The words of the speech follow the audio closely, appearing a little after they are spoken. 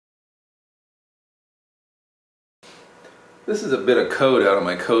This is a bit of code out of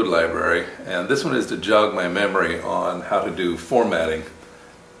my code library, and this one is to jog my memory on how to do formatting.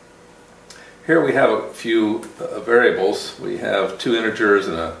 Here we have a few variables. We have two integers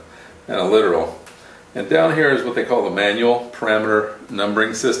and a literal. And down here is what they call the manual parameter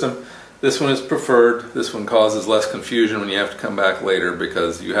numbering system. This one is preferred. This one causes less confusion when you have to come back later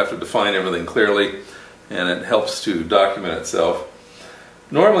because you have to define everything clearly, and it helps to document itself.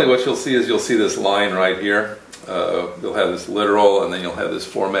 Normally what you'll see is you'll see this line right here. You'll have this literal, and then you'll have this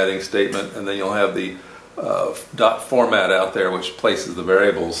formatting statement, and then you'll have the dot format out there which places the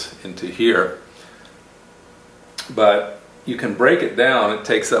variables into here. But you can break it down. It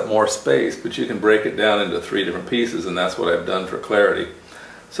takes up more space, but you can break it down into three different pieces, and that's what I've done for clarity.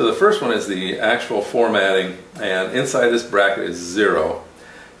 So the first one is the actual formatting, and inside this bracket is 0.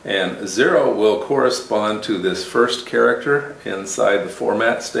 And 0 will correspond to this first character inside the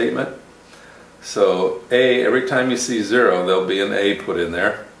format statement. So A, every time you see 0, there'll be an A put in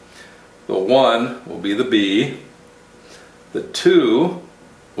there. The 1 will be the B. The 2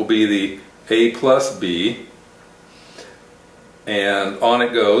 will be the A plus B. And on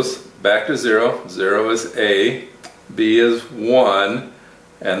it goes, back to 0. 0 is A, B is 1,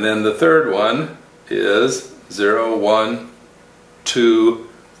 and then the third one is 0, 1, 2,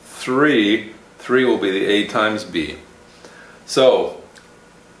 3. 3 will be the A times B. So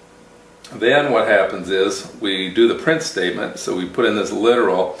then what happens is we do the print statement, so we put in this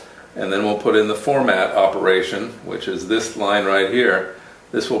literal, and then we'll put in the format operation, which is this line right here.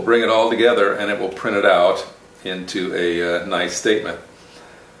 This will bring it all together, and it will print it out into a nice statement.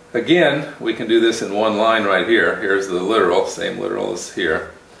 Again, we can do this in one line right here. Here's the literal, same literal as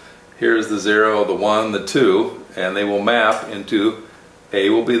here. Here's the 0, the 1, the 2, and they will map into A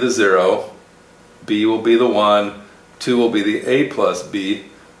will be the 0, B will be the 1, 2 will be the A plus B,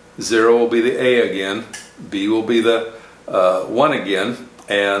 0 will be the A again, B will be the 1 again,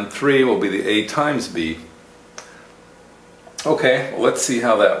 and 3 will be the A times B. Okay, well, let's see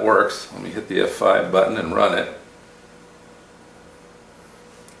how that works. Let me hit the F5 button and run it.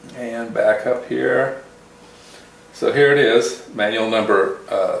 And back up here. So here it is, manual number,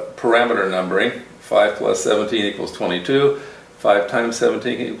 parameter numbering. 5 plus 17 equals 22. 5 times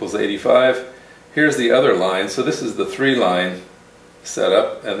 17 equals 85. Here's the other line. So this is the 3-line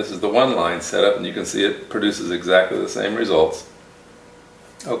setup, and this is the 1-line setup, and you can see it produces exactly the same results.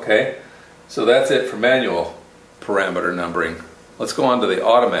 Okay, so that's it for manual parameter numbering. Let's go on to the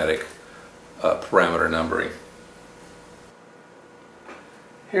automatic parameter numbering.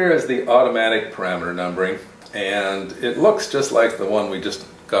 Here is the automatic parameter numbering, and it looks just like the one we just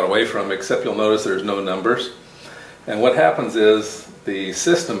got away from, except you'll notice there's no numbers. And what happens is the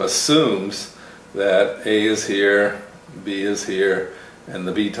system assumes that A is here, B is here, and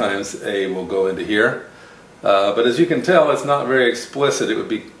the B times A will go into here. But as you can tell, it's not very explicit. It would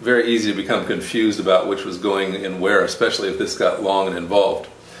be very easy to become confused about which was going in where, especially if this got long and involved.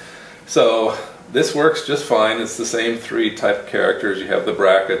 So this works just fine. It's the same 3 type of characters. You have the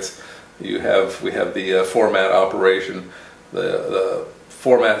brackets. We have the format operation, the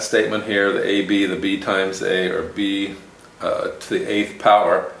format statement here, the AB, the B times A, or B to the 8th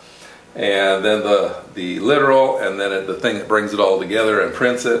power, and then the literal, and then the thing that brings it all together and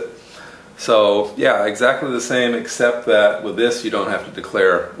prints it. So yeah, exactly the same, except that with this you don't have to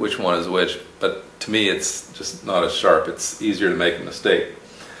declare which one is which, but to me it's just not as sharp. It's easier to make a mistake.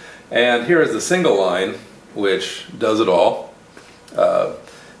 And here is the single line, which does it all.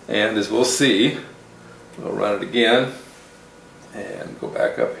 And as we'll see, we'll run it again and go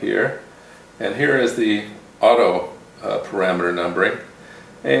back up here. And here is the auto parameter numbering,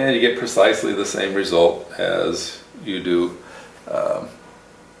 and you get precisely the same result as you do.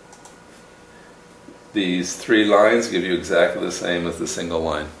 These 3 lines give you exactly the same as the single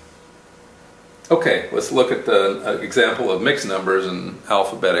line. Okay, let's look at the example of mixed numbers in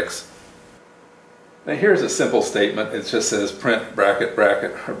Alphabetics. Now here's a simple statement. It just says print bracket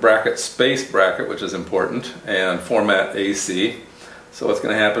bracket, or bracket space bracket, which is important, and format AC. So what's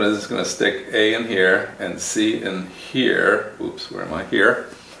going to happen is it's going to stick A in here and C in here. Oops, where am I? Here.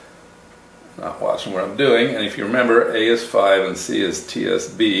 Not watching what I'm doing. And if you remember, A is 5 and C is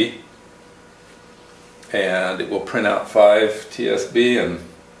TSB. And it will print out 5 TSB, and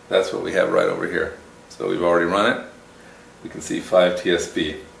that's what we have right over here. So we've already run it. We can see 5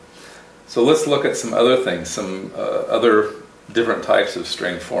 TSB. So let's look at some other things, some other different types of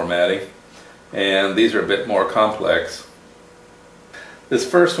string formatting, and these are a bit more complex. This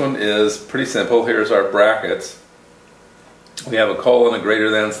first one is pretty simple. Here's our brackets. We have a colon, a greater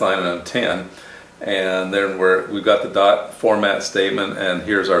than sign, and a 10. And then we've got the dot format statement, and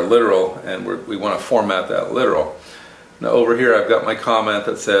here's our literal, and we want to format that literal. Now over here I've got my comment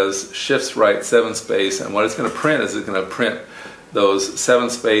that says shifts right 7 space, and what it's going to print is it's going to print those 7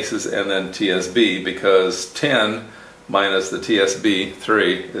 spaces and then TSB, because 10 minus the TSB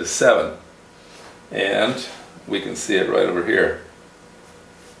 3 is 7, and we can see it right over here.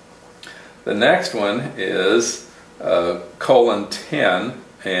 The next one is colon 10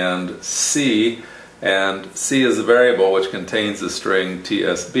 and C is a variable which contains the string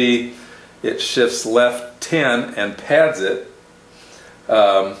TSB. It shifts left 10 and pads it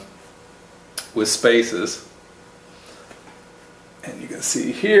with spaces. And you can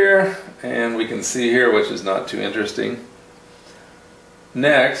see here, and we can see here, which is not too interesting.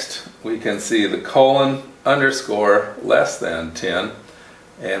 Next, we can see the colon underscore less than 10,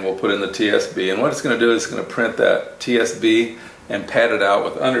 and we'll put in the TSB. And what it's going to do is it's going to print that TSB and pad it out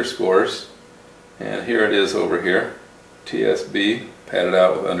with underscores. And here it is over here, TSB padded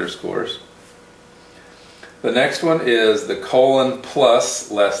out with underscores. The next one is the colon plus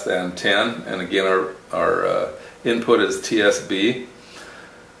less than 10, and again our input is TSB.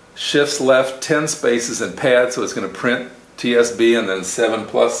 Shifts left 10 spaces and pads, so it's going to print TSB and then 7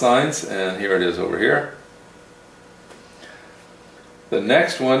 plus signs, and here it is over here. The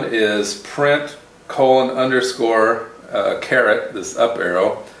next one is print colon underscore caret, this up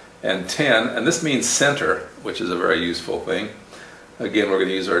arrow, and 10, and this means center, which is a very useful thing. Again, we're going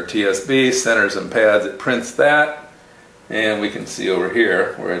to use our TSB, centers and pads. It prints that, and we can see over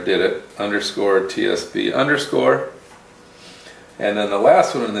here where I did it, underscore TSB underscore. And then the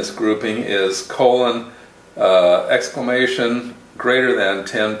last one in this grouping is colon exclamation greater than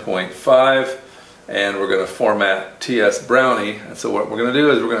 10.5, and we're going to format TS Brownie. And so what we're going to do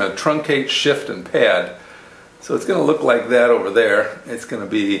is we're going to truncate, shift, and pad. So it's going to look like that over there. It's going to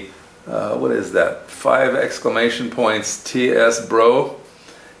be, what is that, 5 exclamation points TS Bro,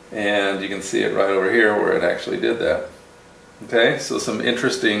 and you can see it right over here where it actually did that. Okay, so some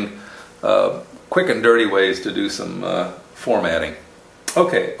interesting quick and dirty ways to do some formatting.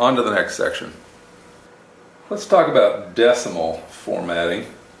 Okay, on to the next section. Let's talk about decimal formatting.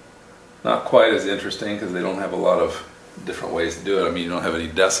 Not quite as interesting because they don't have a lot of different ways to do it. I mean, you don't have any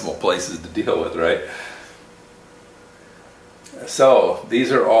decimal places to deal with, right? So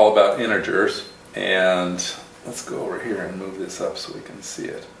these are all about integers, and let's go over here and move this up so we can see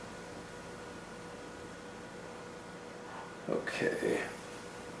it. Okay,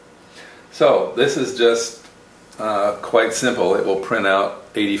 so this is just quite simple. It will print out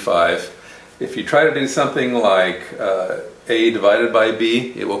 85. If you try to do something like A divided by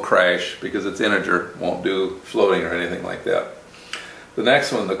B, it will crash because it's integer, won't do floating or anything like that. The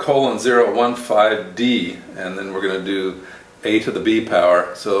next one, the colon 015D, and then we're going to do A to the B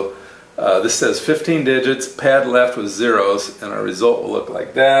power. So this says 15 digits, pad left with zeros, and our result will look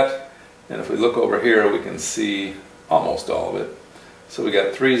like that. And if we look over here, we can see almost all of it. So we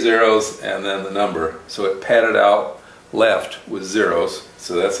got 3 zeros and then the number. So it padded out left with zeros,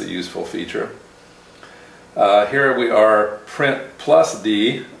 so that's a useful feature. Here we are, print plus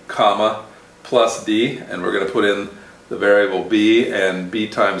D, comma, plus D, and we're going to put in the variable B and B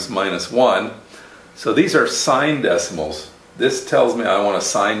times minus 1. So these are signed decimals. This tells me I want a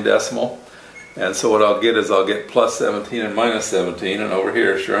signed decimal, and so what I'll get is I'll get plus 17 and minus 17, and over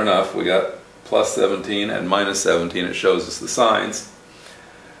here, sure enough, we got plus 17 and minus 17. It shows us the signs.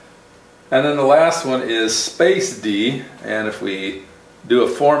 And then the last one is space D, and if we do a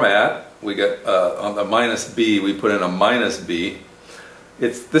format, we get on the minus B, we put in a minus B.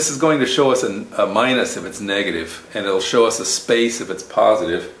 This is going to show us a minus if it's negative, and it'll show us a space if it's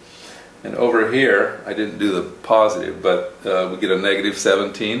positive. And over here, I didn't do the positive, but we get a negative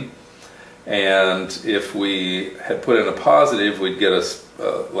 17. And if we had put in a positive, we'd get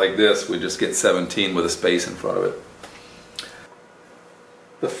like this, we'd just get 17 with a space in front of it.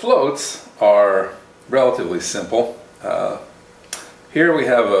 The floats are relatively simple. Here we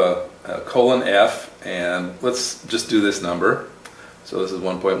have a colon F, and let's just do this number. So this is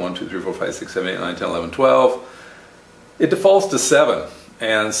 1.1, 2, 3, 4, 5, 6, 7, 8, 9, 10, 11, 12. It defaults to 7.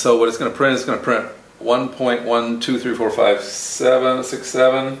 And so what it's going to print is going to print 1.1, 2, 3, 4, 5, 7, 6,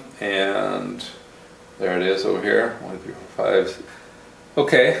 7, and there it is over here, 1, 2, 3, 4, 5.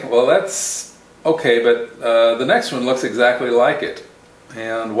 Okay, well that's okay, but the next one looks exactly like it.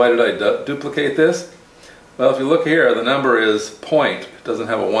 And why did I duplicate this? Well, if you look here, the number is point. It doesn't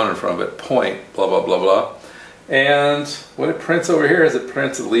have a 1 in front of it. Point, blah, blah, blah, blah. And what it prints over here is it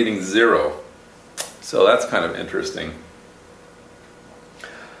prints a leading 0. So that's kind of interesting.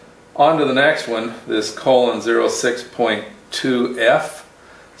 On to the next one, this colon 06.2F.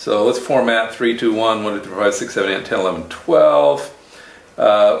 So let's format 3, 2, 1, 1, 2, 3, 4, 5, 6, 7, 8, 10, 11, 12.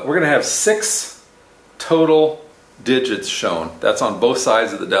 We're going to have 6 total digits shown. That's on both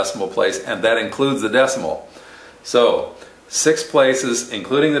sides of the decimal place, and that includes the decimal. So 6 places,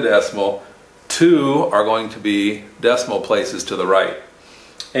 including the decimal. 2 are going to be decimal places to the right.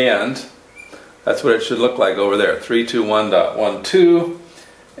 And that's what it should look like over there, 321.12.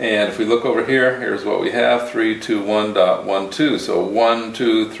 And if we look over here, here's what we have, 321.12. So 1,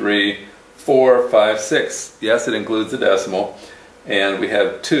 2, 3, 4, 5, 6. Yes, it includes the decimal. And we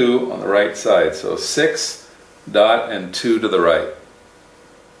have 2 on the right side. So 6 dot and 2 to the right.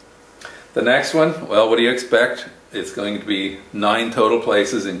 The next one, well, what do you expect? It's going to be 9 total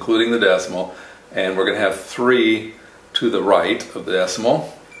places, including the decimal. And we're going to have 3 to the right of the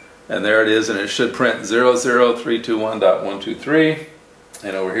decimal. And there it is, and it should print 00321.123.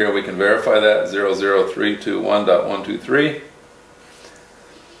 And over here we can verify that, 00321.123.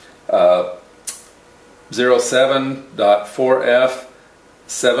 07.4f,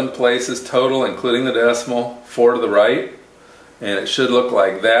 7 places total, including the decimal, 4 to the right. And it should look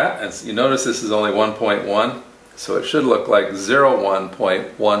like that. And you notice this is only 1.1, so it should look like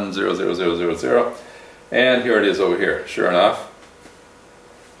 01.100000. And here it is over here, sure enough.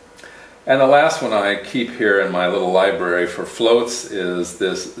 And the last one I keep here in my little library for floats is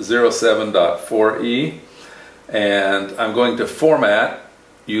this 07.4e, and I'm going to format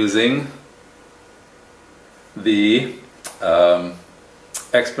using the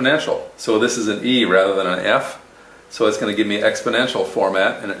exponential. So this is an E rather than an F, so it's going to give me exponential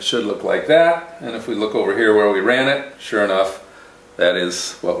format, and it should look like that. And if we look over here where we ran it, sure enough, that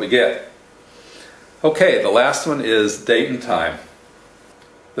is what we get. Okay, the last one is date and time.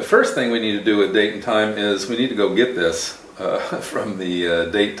 The first thing we need to do with date and time is we need to go get this from the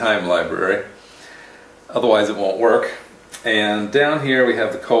date time library. Otherwise it won't work. And down here we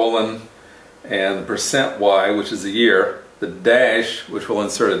have the colon and the %y, which is the year, the dash, which will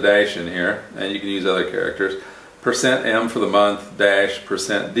insert a dash in here, and you can use other characters, %m for the month, dash,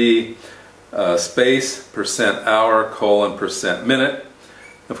 %d, space, %hour, colon, %minute.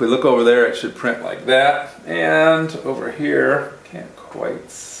 If we look over there, it should print like that. And over here, can't quite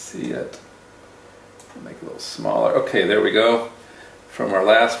see it. Make it a little smaller. Okay, there we go. From our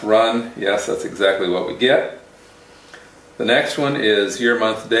last run, yes, that's exactly what we get. The next one is year,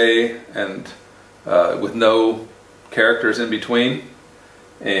 month, day, and with no characters in between.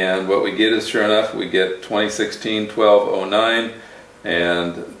 And what we get is, sure enough, we get 2016-12-09,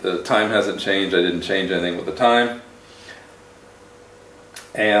 and the time hasn't changed. I didn't change anything with the time.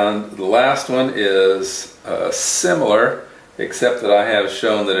 And the last one is similar, except that I have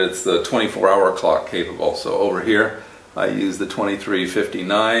shown that it's the 24-hour clock capable. So over here I use the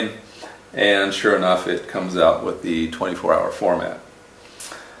 2359, and sure enough it comes out with the 24-hour format.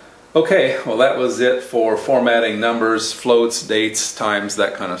 Okay, well that was it for formatting numbers, floats, dates, times,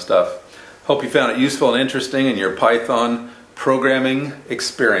 that kind of stuff. Hope you found it useful and interesting in your Python programming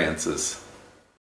experiences.